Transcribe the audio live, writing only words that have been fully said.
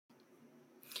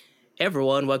Hey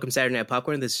everyone, welcome to Saturday Night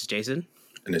Popcorn. This is Jason.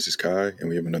 And this is Kai, and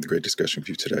we have another great discussion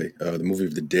for you today. The movie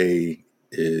of the day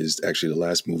is actually the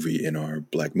last movie in our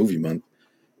Black Movie Month.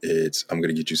 It's I'm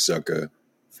Gonna Get You Sucka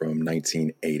from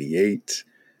 1988.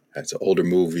 It's an older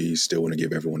movie, still want to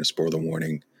give everyone a spoiler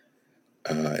warning,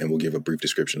 and we'll give a brief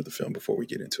description of the film before we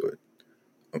get into it.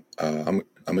 I'm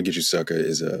Gonna Get You Sucka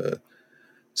is a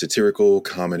satirical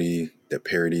comedy that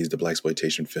parodies the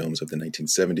blaxploitation films of the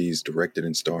 1970s, directed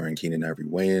and starring Keenen Ivory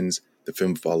Wayans. The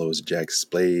film follows Jack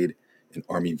Spade, an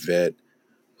Army vet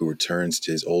who returns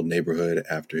to his old neighborhood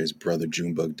after his brother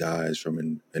Junebug dies from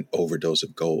an overdose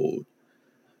of gold.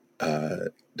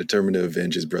 Determined to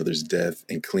avenge his brother's death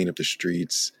and clean up the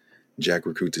streets, Jack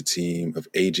recruits a team of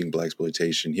aging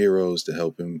blaxploitation heroes to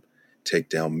help him take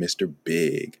down Mr.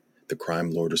 Big, the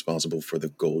crime lord responsible for the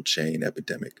gold chain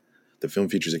epidemic. The film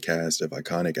features a cast of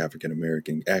iconic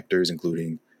African-American actors,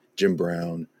 including Jim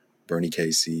Brown, Bernie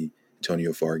Casey,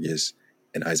 Antonio Fargas,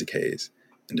 and Isaac Hayes,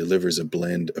 and delivers a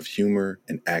blend of humor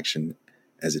and action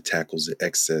as it tackles the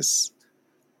excess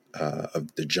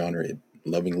of the genre it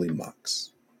lovingly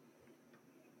mocks.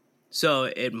 So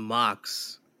it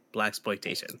mocks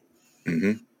blaxploitation.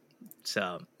 Mm-hmm.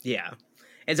 So yeah,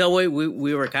 and so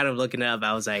we were kind of looking up.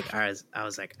 I was like,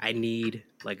 I need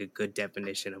like a good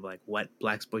definition of like what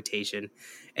blaxploitation,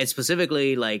 and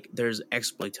specifically like there's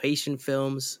exploitation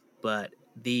films, but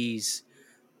these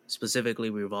specifically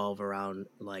revolve around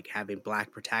like having black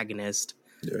protagonists,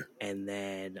 and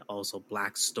then also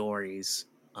black stories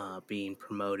being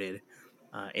promoted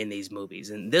in these movies.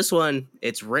 And this one,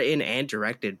 it's written and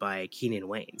directed by Keenen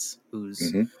Wayans,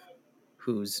 who's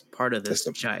part of this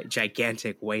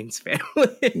gigantic Wayans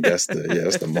family. That's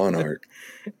the monarch.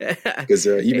 Because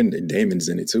even Damon's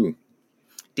in it too.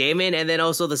 Damon, and then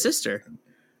also the sister.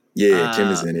 Yeah, Kim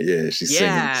is in it. Yeah, she's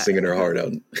singing her heart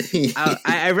out.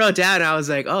 I wrote down, I was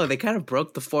like, oh, they kind of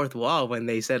broke the fourth wall when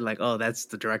they said like, oh, that's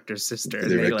the director's sister.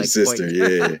 The director's sister,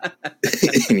 yeah.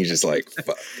 And he's just like,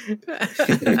 fuck.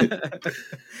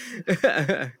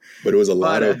 But it was a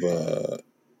lot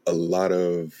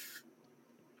of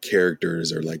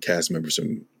characters or like cast members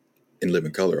from In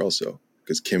Living Color also,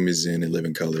 because Kim is in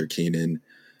Living Color, Keenen,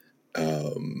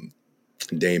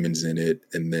 Damon's in it,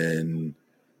 and then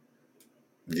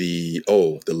the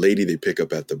lady they pick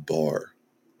up at the bar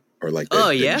or like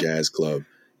that jazz club,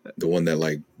 the one that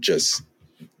like just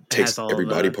takes every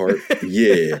body part.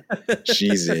 Yeah,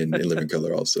 she's in Living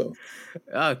Color also.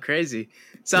 Oh, crazy.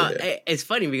 So it's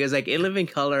funny because like In Living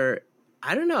Color,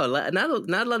 I don't know,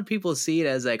 not a lot of people see it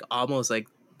as like almost like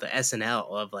the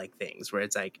SNL of like things where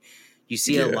it's like you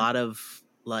see a lot of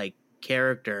like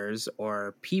characters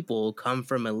or people come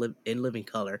from In Living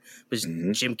Color, but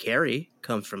Jim Carrey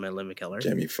comes from In Living Color.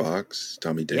 Jamie Foxx,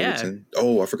 Tommy Davidson. Yeah.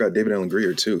 Oh, I forgot David Allen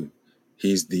Greer too.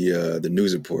 He's the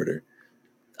news reporter.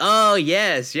 Oh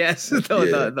yes. The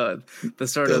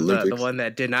sort of the one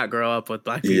that did not grow up with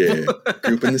black people. Yeah,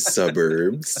 grew up in the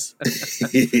suburbs. I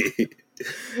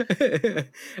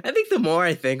think the more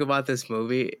I think about this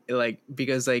movie, like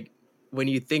because like when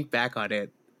you think back on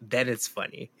it, then it's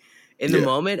funny. In the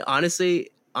moment,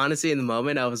 honestly, in the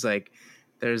moment, I was like,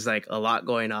 there's like a lot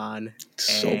going on.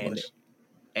 So much.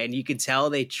 And you can tell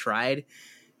they tried.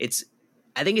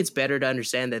 I think it's better to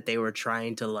understand that they were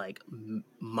trying to like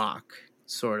mock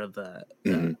sort of a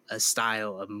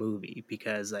style of movie,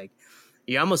 because like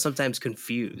you're almost sometimes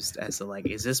confused as to like,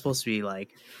 is this supposed to be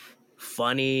like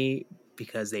funny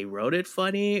because they wrote it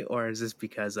funny, or is this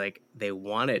because like they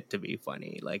want it to be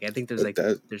funny? Like, I think there's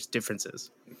there's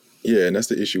differences. Yeah, and that's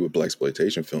the issue with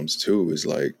blaxploitation films too. Is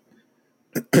like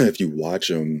if you watch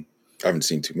them, I haven't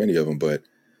seen too many of them, but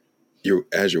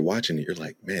as you're watching it, you're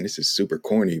like, man, this is super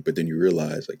corny. But then you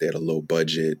realize like they had a low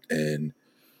budget and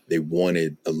they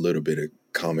wanted a little bit of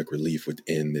comic relief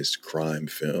within this crime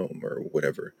film or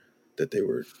whatever that they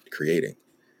were creating.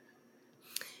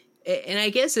 And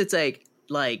I guess it's like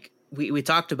we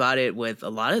talked about it with a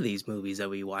lot of these movies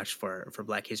that we watched for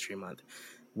Black History Month,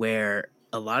 where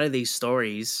a lot of these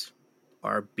stories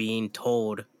are being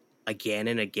told again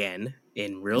and again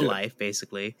in real life,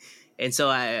 basically. And so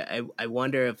I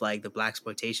wonder if like the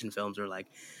blaxploitation films are like,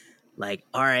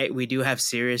 all right, we do have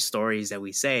serious stories that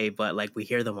we say, but like we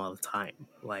hear them all the time.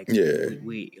 Like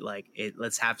we like it.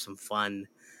 Let's have some fun,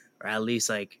 or at least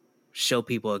like show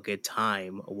people a good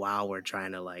time while we're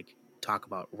trying to like talk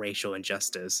about racial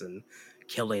injustice and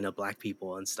killing of black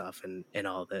people and stuff and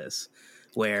all this.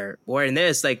 Where in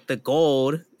this, like the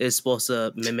gold is supposed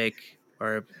to mimic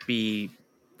or be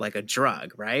like a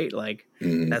drug, right? Like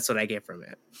that's what I get from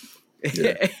it.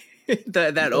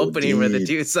 that Oh, opening where the indeed.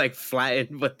 dude's like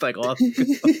flattened with like all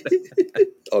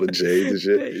All the chains and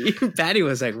shit. Patty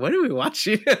was like, "What are we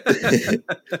watching?"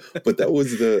 But that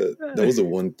was the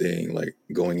one thing, like,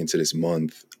 going into this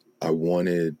month, I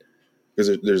wanted,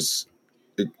 because there's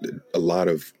a lot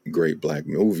of great black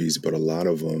movies, but a lot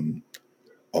of them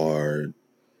are,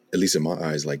 at least in my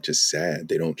eyes, like, just sad.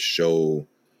 They don't show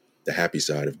the happy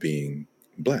side of being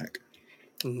black.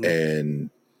 Mhm.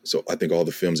 And so I think all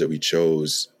the films that we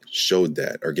chose showed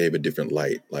that, or gave a different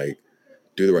light. Like,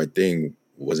 Do the Right Thing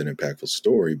was an impactful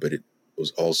story, but it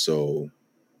was also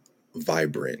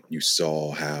vibrant. You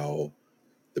saw how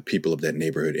the people of that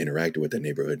neighborhood interacted with that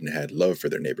neighborhood and had love for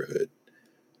their neighborhood.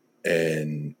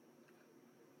 And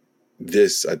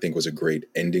this, I think, was a great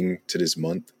ending to this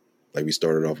month. Like, we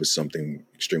started off with something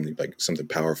extremely, like, something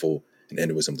powerful, and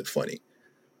ended with something funny.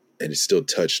 And it still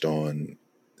touched on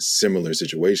similar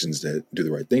situations that Do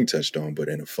the Right Thing touched on, but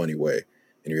in a funny way.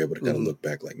 And you're able to kind of Mhm. look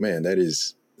back like, man,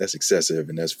 that's excessive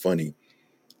and that's funny.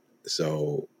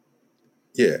 So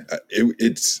yeah,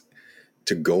 it's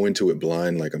to go into it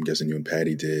blind, like I'm guessing you and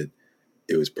Patty did.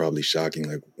 It was probably shocking.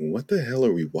 Like, what the hell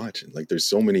are we watching? Like, there's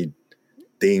so many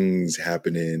things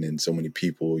happening and so many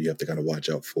people you have to kind of watch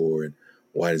out for. And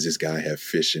why does this guy have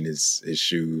fish in his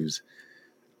shoes?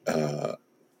 Uh,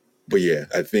 but yeah,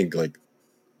 I think, like,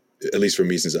 at least for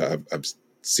me, since I've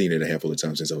seen it a handful of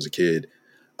times since I was a kid,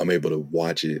 I'm able to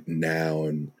watch it now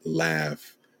and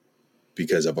laugh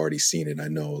because I've already seen it. I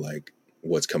know, like,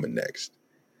 what's coming next.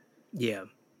 Yeah.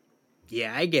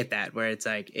 Yeah, I get that. Where it's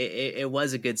like it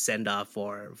was a good send off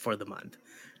for the month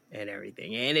and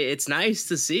everything, and it's nice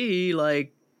to see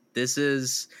like this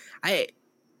is. I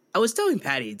I was telling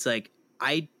Patty, it's like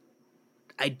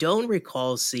I don't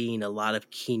recall seeing a lot of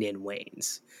Keenan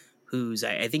Waynes, who's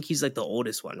I think he's like the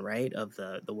oldest one, right, of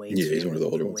the Waynes Yeah, he's one of the family,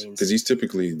 older the ones because Waynes. he's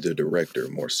typically the director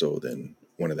more so than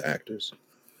one of the actors.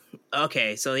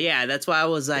 Okay, so yeah, that's why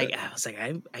Yeah.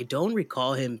 I don't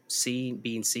recall him seeing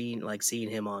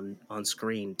him on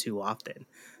screen too often,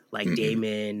 like Mm-mm.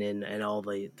 Damon and all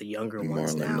the younger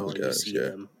ones. Marlon and Now those you guys. see Yeah,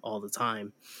 them all the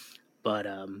time, but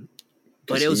um,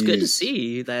 but because it was good to he's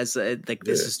see that's like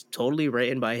this yeah. is totally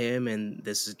written by him and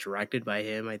this is directed by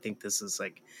him. I think this is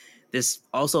like this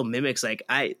also mimics like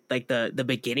I like the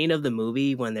beginning of the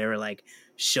movie when they were like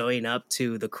showing up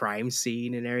to the crime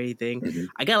scene and everything. Hmm.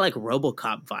 I got like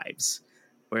RoboCop vibes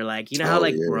where like you know how Oh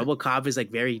like yeah, RoboCop is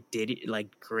like very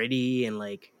like gritty and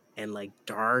like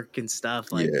dark and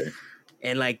stuff like yeah.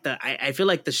 and like I feel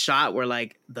like the shot where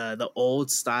like the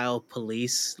old style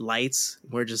police lights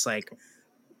were just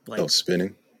Oh, like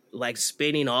spinning.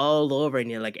 spinning all over and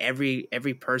you're like every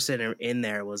person in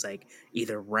there was like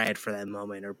either red for that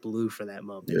moment or blue for that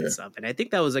moment and Yeah, stuff, and I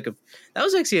think that was like a that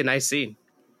was actually a nice scene.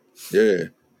 yeah,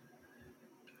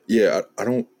 yeah. I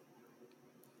don't.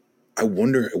 I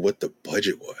wonder what the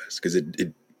budget was because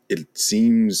it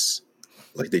seems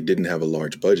like they didn't have a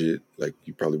large budget. Like,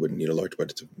 you probably wouldn't need a large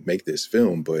budget to make this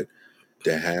film, but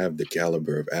to have the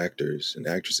caliber of actors and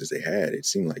actresses they had, it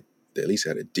seemed like they at least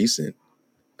had a decent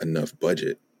enough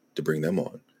budget to bring them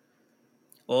on.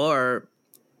 or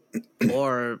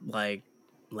or like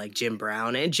Jim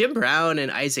Brown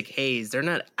and Isaac Hayes, they're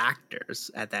not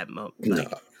actors at that moment, like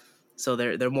Nah, so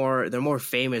they're more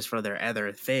famous for their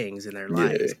other things in their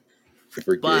yeah, lives, but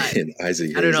freaking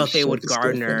Isaac I don't Hayes' know if they would chef is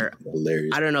still funny, garner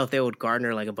hilarious. I don't know if they would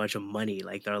garner like a bunch of money.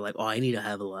 Like they're like, oh, I need to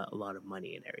have a lot of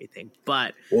money and everything.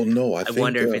 But Well, no, I I think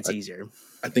wonder if it's easier.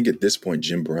 I think at this point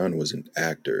Jim Brown was an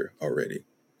actor already.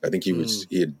 I think Mm.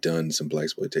 he had done some black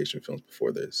exploitation films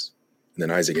before this, and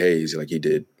then Isaac Hayes, like, he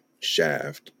did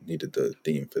Shaft, he did the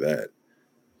theme for that,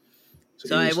 so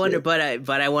So he I was wonder, yeah. but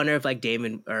I wonder if like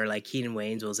Damon or like Keenan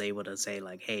Waynes was able to say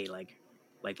like, hey, like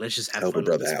let's just have Help a fun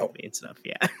with brother this out. movie and stuff.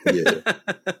 Yeah. Yeah.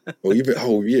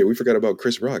 Oh yeah, we forgot about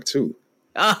Chris Rock too.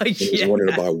 Oh When he was yeah. wanting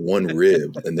to buy one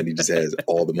rib, and then he just has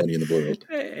all the money in the world.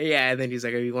 Yeah, and then he's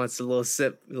like, if he wants a little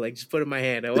sip, like just put it in my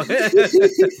hand. How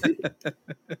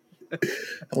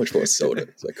much for a soda?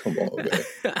 It's like, come on, man.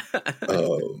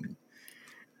 Um,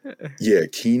 yeah,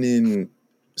 Keenan.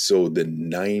 So the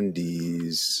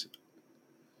 '90s.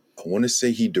 I want to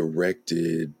say he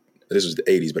directed. This was the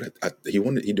 '80s, but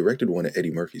he directed one of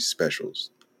Eddie Murphy's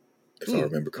specials, if I Hmm,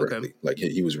 remember okay. correctly. Like,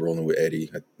 he was rolling with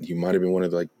Eddie. He might have been one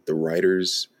of, like, the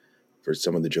writers for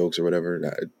some of the jokes or whatever.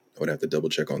 I would have to double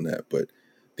check on that, but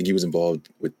I think he was involved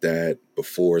with that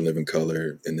before Living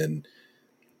Color, and then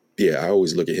yeah, I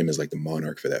always look at him as like the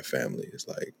monarch for that family. It's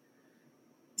like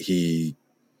he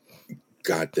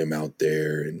got them out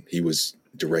there, and he was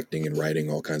directing and writing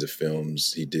all kinds of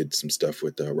films. He did some stuff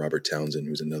with Robert Townsend,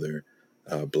 who's another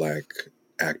black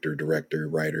actor, director,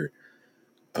 writer.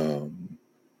 Um,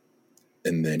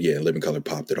 And then yeah, Living Color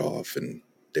popped it off, and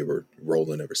they were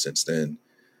rolling ever since then.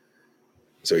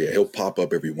 So yeah, he'll pop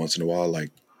up every once in a while.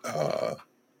 Like,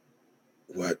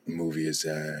 what movie is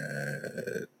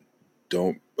that?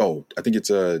 Don't. Oh, I think it's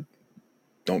a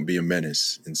Don't Be a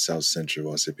Menace in South Central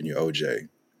while sipping your OJ.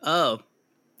 Oh.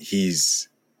 He's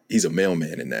a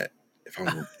mailman in that. If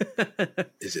I'm,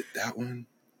 is it that one?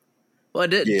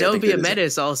 Well, Yeah, I Don't think Be a that is it.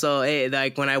 Menace also,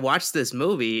 like when I watched this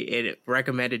movie, it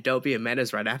recommended Don't Be a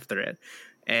Menace right after it.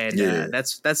 And Yeah.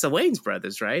 that's the Wayans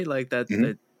brothers, right? Like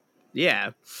Mhm. yeah.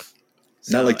 Not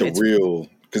So like the it's real,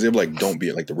 because they're like, don't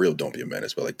be like the real Don't Be a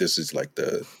Menace, but like this is like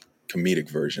the comedic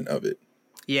version of it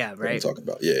yeah, that I'm right. talking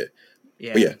about. Yeah. But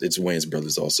Yeah. yeah, it's Wayne's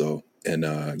brothers also. And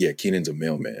yeah, Keenan's a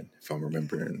mailman, if I'm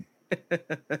remembering.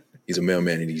 He's a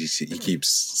mailman and he keeps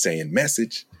saying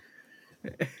message.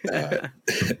 Uh,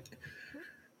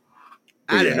 but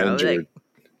I yeah, don't I know. enjoyed. Like,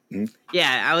 Mhm.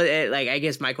 yeah, I was like, I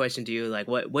guess my question to you, like,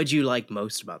 what'd you like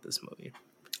most about this movie?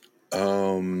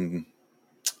 Um,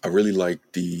 I really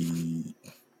liked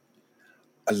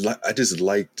I just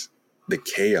liked the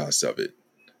chaos of it.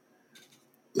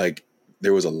 Like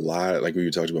there was a lot, like we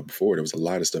were talking about before, there was a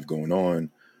lot of stuff going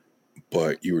on,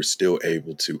 but you were still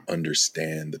able to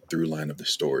understand the through line of the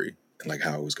story and like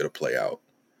how it was going to play out.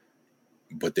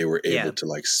 But they were able Yeah. to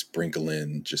like sprinkle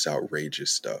in just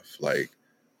outrageous stuff, like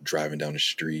driving down the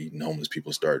street and homeless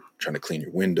people start trying to clean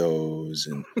your windows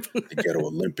and the ghetto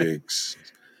Olympics.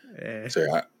 Eh. So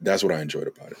that's what I enjoyed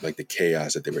about it, like the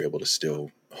chaos that they were able to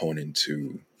still hone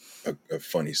into a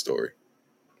funny story.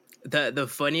 The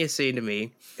funniest scene to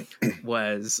me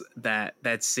was that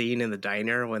scene in the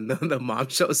diner when the mom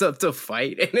shows up to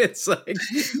fight, and it's like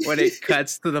when it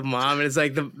cuts to the mom and it's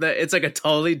like it's like a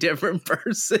totally different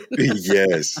person.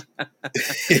 Yes.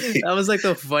 That was like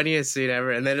the funniest scene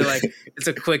ever. And then it's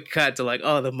a quick cut to like,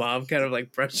 oh, the mom kind of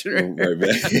like brushing her Right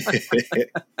back.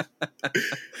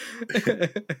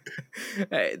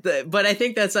 but I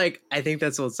think that's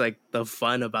what's like the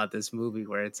fun about this movie,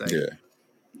 where it's like Yeah.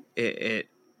 it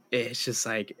it's just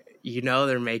like,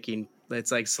 they're making, it's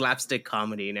like slapstick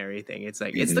comedy and everything. It's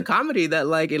like it's the Hmm. comedy that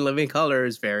like in Living Color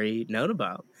is very known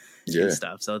about and Yeah.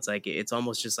 stuff. So it's like it's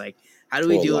almost just like, how do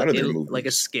we Well, a do lot of their it like a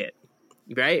movies. skit,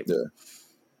 right? Yeah.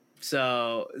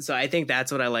 So I think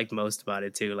that's what I liked most about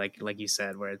it too. Like you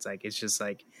said, where it's like it's just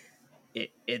like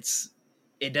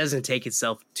it doesn't take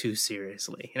itself too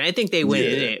seriously, and I think they went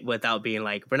in Yeah. it without being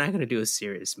like, we're not going to do a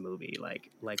serious movie,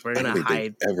 like we're I don't gonna think they've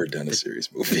hide ever done a the. serious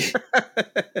movie.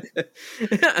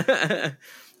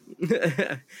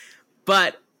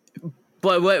 but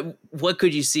what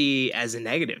could you see as a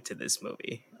negative to this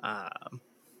movie?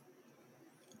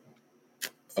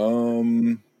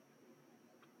 um,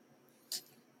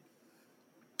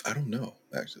 I don't know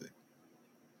actually.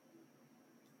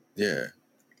 Yeah.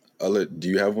 Do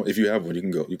you have one? If you have one, you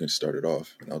can go. You can start it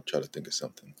off, and I'll try to think of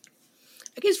something.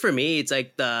 I guess for me, it's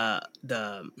like the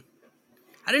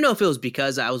I don't know if it was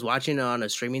because I was watching it on a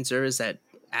streaming service that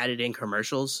added in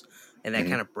commercials, and that Hmm.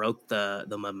 kind of broke the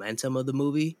momentum of the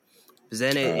movie. Because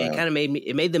then it Uh, kind of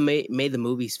made the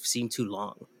movie seem too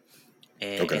long,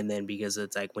 okay. and then because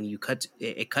it's like when you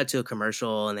it cut to a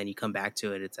commercial and then you come back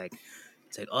to it, it's like,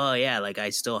 oh yeah, like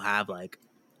I still have like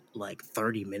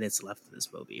 30 minutes left of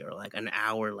this movie, or like an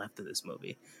hour left of this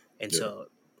movie, and Yeah. so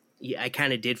yeah, I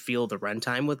kind of did feel the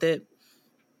runtime with it,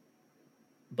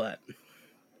 but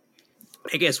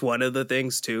I guess one of the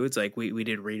things too, it's like we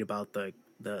did read about the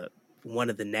one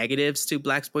of the negatives to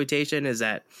blaxploitation is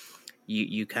that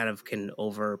you kind of can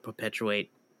over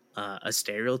perpetuate a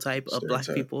stereotype of black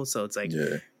Stereotype. people. So it's like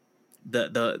Yeah.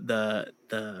 the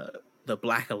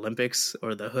Black Olympics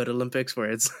or the Hood Olympics, where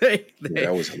it's like Yeah.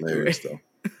 That was hilarious though.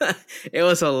 it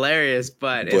was hilarious,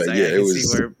 but it's But like yeah, I it can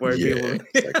see was. where Yeah. people.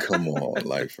 It's like, come on,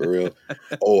 like for real.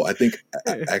 Oh, I think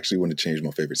I actually want to change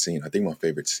my favorite scene. I think my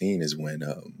favorite scene is when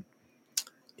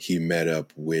he met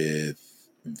up with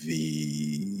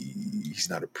he's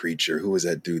not a preacher. Who was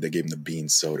that dude that gave him the bean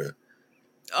soda?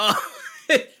 Oh,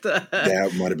 the,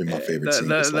 That might have been my favorite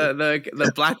scene. It's like,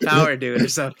 the Black Power dude or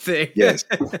something. yes,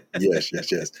 yes,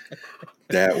 yes, yes.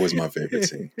 That was my favorite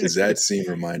scene because that scene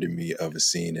reminded me of a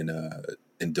scene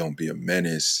in Don't Be a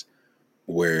Menace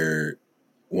where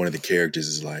one of the characters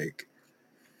is like,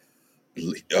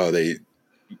 oh,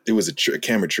 it was a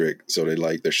camera trick, so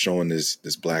they're showing this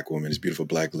black woman, this beautiful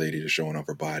black lady, they're showing off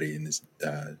her body, and this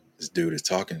dude is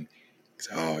talking. He's,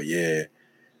 oh yeah,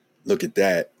 look at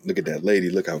that lady,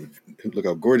 look how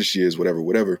gorgeous she is,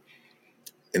 whatever.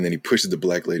 And then he pushes the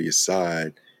black lady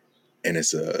aside, and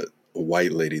it's a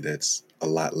white lady that's a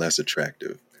lot less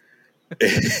attractive.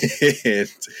 And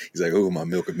he's like, "Oh, my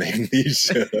milk of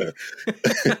magnesia."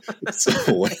 So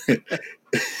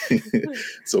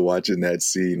So watching that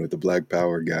scene with the Black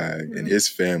Power guy and his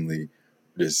family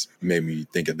just made me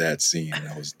think of that scene, and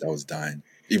I was dying.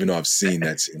 Even though I've seen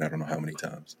that scene, I don't know how many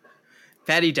times.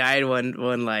 Patty died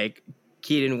when like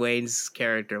Keaton Wayne's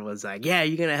character was like, "Yeah,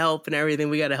 you're gonna help and everything.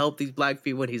 We gotta help these black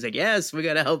people." And he's like, "Yes, we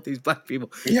gotta help these black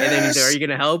people." And then he's like, "Are Yes. you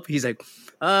gonna help?" He's like,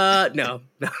 no."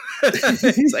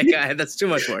 It's like, that's too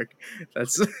much work.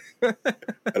 That's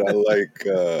And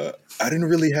I didn't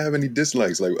really have any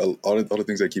dislikes. Like all the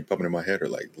things that keep popping in my head are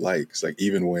like likes. Like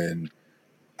even when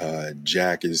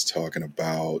Jack is talking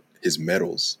about his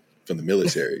medals from the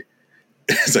military,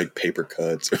 it's like paper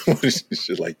cuts or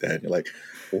shit like that. And you're like,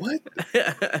 what?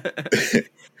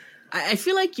 I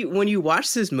feel like when you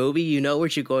watch this movie, you know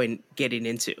what you're getting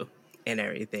into and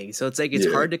everything. So it's like it's Yeah.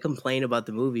 hard to complain about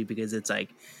the movie because it's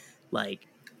like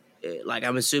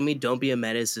I'm assuming Don't Be a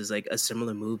Menace is like a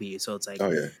similar movie. So it's like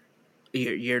Oh yeah.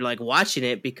 you're like watching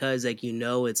it because like you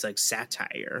know it's like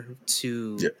satire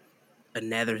Yeah. to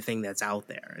another thing that's out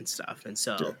there and stuff. And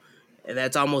Yeah. so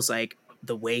that's almost like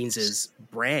the Waynes'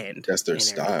 brand That's their and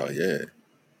style. everything. Yeah.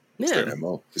 It's Yeah. their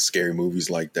MO. The scary movies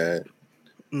like that.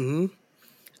 Hmm.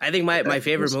 I think my That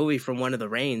favorite was, movie from one of the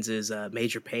Rains is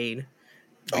Major Pain.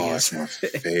 oh, Because that's my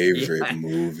favorite yeah,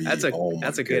 movie. Oh my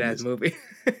that's a good ass goodness. movie.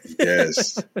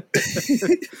 Yes.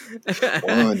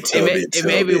 One tubby It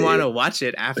made me want tubby. to watch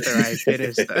it after I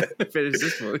finished finish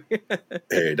this movie.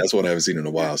 Hey, that's one I haven't seen in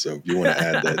a while. So if you want to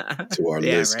add that to our Yeah,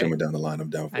 list right. coming down the line, I'm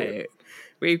down for it.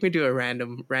 We can do a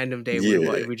random day where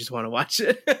Yeah. we just want to watch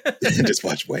it. Just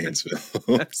watch Wayne's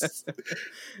films.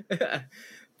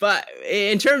 But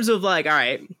in terms of like, all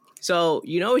right, so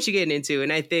you know what you're getting into,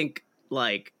 and I think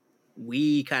like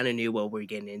we kind of knew what we are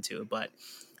getting into, but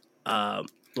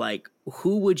like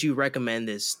who would you recommend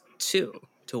this to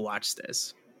watch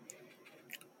this?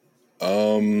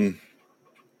 um,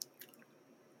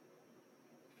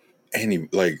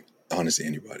 honestly,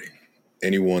 anybody,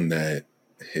 anyone that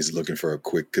is looking for a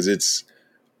quick, because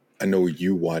I know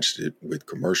you watched it with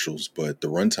commercials, but the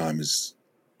runtime is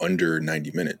under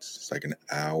 90 minutes. It's like an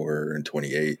hour and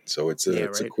 28. So Yeah,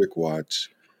 it's a right. quick watch.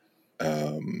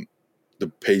 Um, the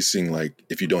pacing, like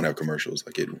if you don't have commercials,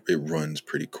 like it runs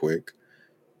pretty quick,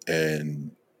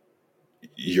 and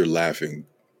you're laughing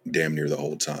damn near the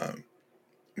whole time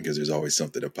because there's always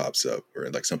something that pops up or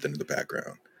like something in the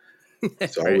background.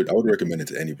 So Right. I would recommend it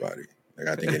to anybody. Like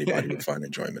I think anybody would find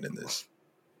enjoyment in this.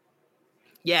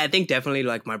 Yeah, I think definitely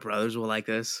like my brothers will like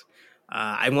this.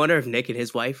 I wonder if Nick and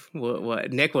his wife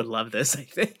Nick would love this, I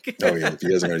think. Oh yeah, if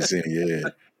you hasn't already seen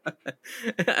it,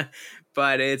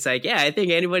 But it's like, yeah, I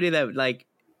think anybody that like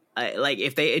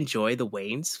if they enjoy the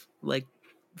Waynes like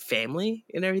family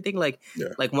and everything, yeah,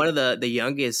 yeah. like one of the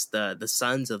youngest the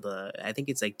sons of I think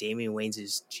it's like Damian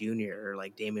Wayne's junior or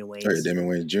like Damian Oh yeah, Wayne's Damon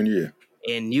Wayans Jr.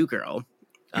 in New Girl.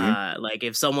 Yeah. Like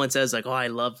if someone says like, oh, I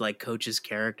love like Coach's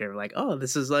character, like, oh,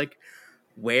 this is like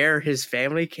where his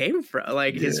family came from.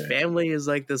 Like his Yeah, family is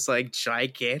like this like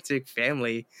gigantic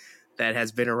family that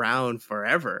has been around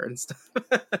forever and stuff.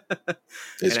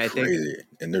 it's And I think, crazy,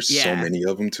 and there's so yeah, many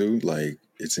of them too. Like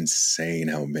it's insane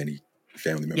how many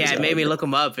family members it made are me there. look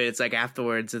them up. And it's like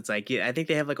afterwards, it's like, yeah, I think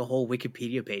they have like a whole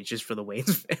Wikipedia page just for the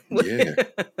Wayne's Yeah,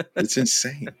 family. it's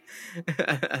insane,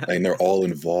 and they're all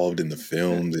involved in the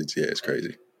films. It's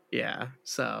crazy. Yeah.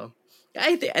 So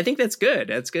I think that's good.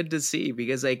 That's good to see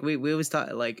because like we always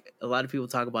talk like a lot of people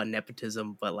talk about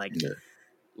nepotism, but Yeah,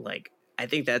 like I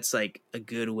think that's like a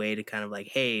good way to kind of like,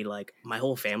 hey, like my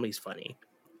whole family's funny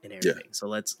and yeah, everything. So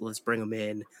let's bring them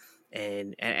in.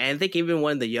 And I think even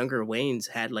when the younger Waynes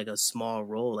had like a small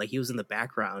role, like he was in the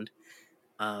background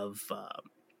of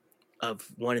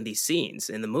one of these scenes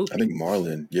in the I movie. think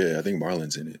Marlon. Yeah, I think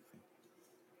Marlon's in it.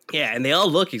 Yeah, and they all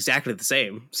look exactly the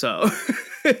same. So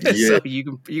Yeah. so you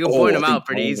can point Oh, I them think out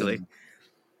pretty easily.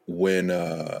 when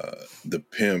the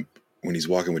pimp when he's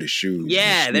walking with his shoes and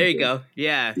his Yeah, there shoes you are, go.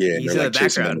 Yeah, yeah, and he's they're in the like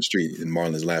chasing down the background. street and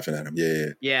Marlon's laughing at him.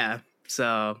 Yeah, Yeah.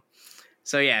 So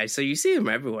yeah, so you see him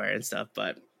everywhere and stuff,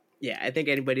 but yeah, I think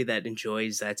anybody that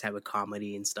enjoys that type of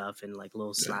comedy and stuff and like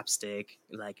little yeah, slapstick,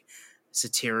 like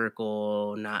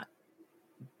satirical,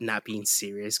 not being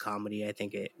serious comedy, I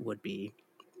think it would be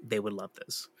they would love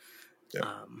this. yeah,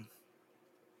 Um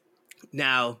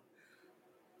now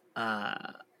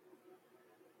uh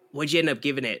what'd you end up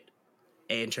giving it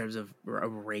in terms of a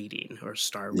rating or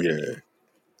star yeah. rating?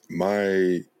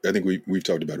 I think we've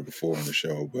talked about it before on the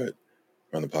show, but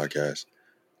on the podcast.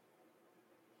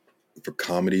 For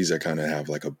comedies, I kind of have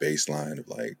like a baseline of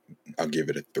like I'll give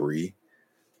it a 3.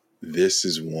 This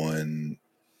is one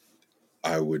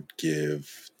I would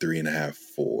give 3.5,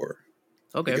 4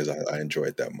 Okay. because I enjoy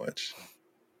it that much.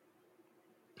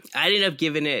 I ended up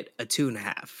giving it a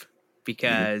 2.5.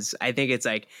 because I think it's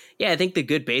like, yeah, I think the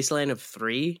good baseline of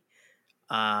 3,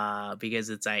 because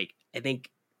it's like, I think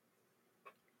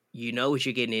you know what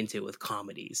you're getting into with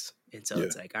comedies, and so Yeah.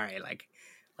 it's like, all right, like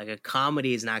a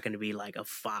comedy is not going to be like a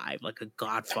 5, like a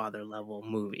Godfather level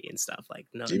movie and stuff. Like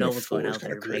Even no one's going 4 is out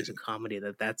kind there of to make a crazy. comedy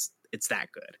it's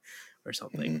that good or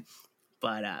something.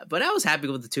 Mm-hmm. But I was happy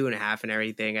with the 2.5 and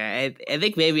everything. I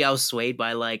think maybe I was swayed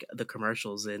by like the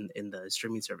commercials in the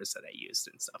streaming service that I used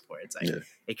and stuff, where it's like Yeah.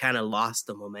 it kind of lost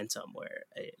the momentum, where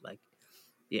like,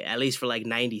 yeah, at least for like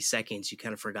 90 seconds, you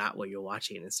kind of forgot what you're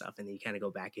watching and stuff, and then you kind of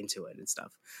go back into it and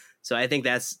stuff. So I think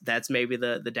that's maybe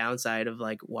the downside of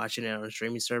like watching it on a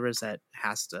streaming service that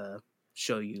has to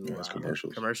show you It's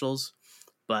commercials. commercials.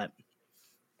 But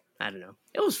I don't know.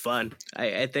 It was fun.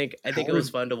 I think How it was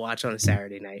did fun to watch on a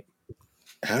Saturday night.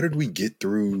 how did we get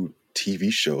through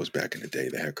TV shows back in the day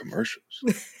that had commercials?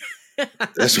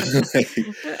 That's like,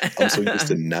 I'm so used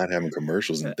to not having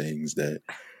commercials and things that,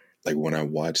 like, when I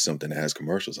watch something that has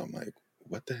commercials, I'm like,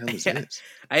 what the hell is Yeah, this?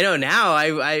 I know now.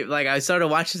 I started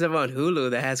watching stuff on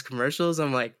Hulu that has commercials.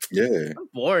 I'm like, Yeah. I'm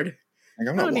bored. Like,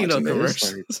 I'm I not don't need no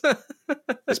watching this. Like,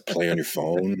 commercials. just play on your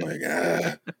phone. Like,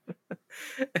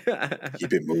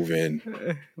 keep it moving.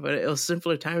 But it was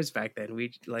simpler times back then.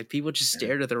 We like people just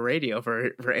stared at the radio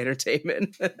for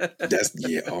entertainment.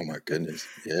 Yeah. Oh my goodness.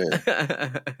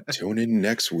 Yeah. Tune in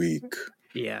next week.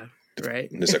 Yeah. Right.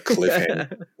 There's a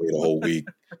cliffhanger. Wait a whole week.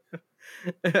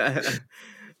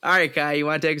 All right, Kai, you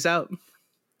want to take us out?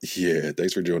 Yeah.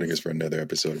 Thanks for joining us for another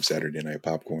episode of Saturday Night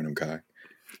Popcorn. I'm Kai.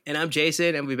 And I'm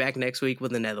Jason, and we'll be back next week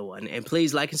with another one. And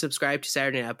please like and subscribe to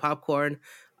Saturday Night Popcorn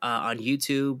on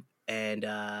YouTube and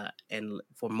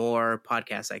for more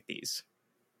podcasts like these.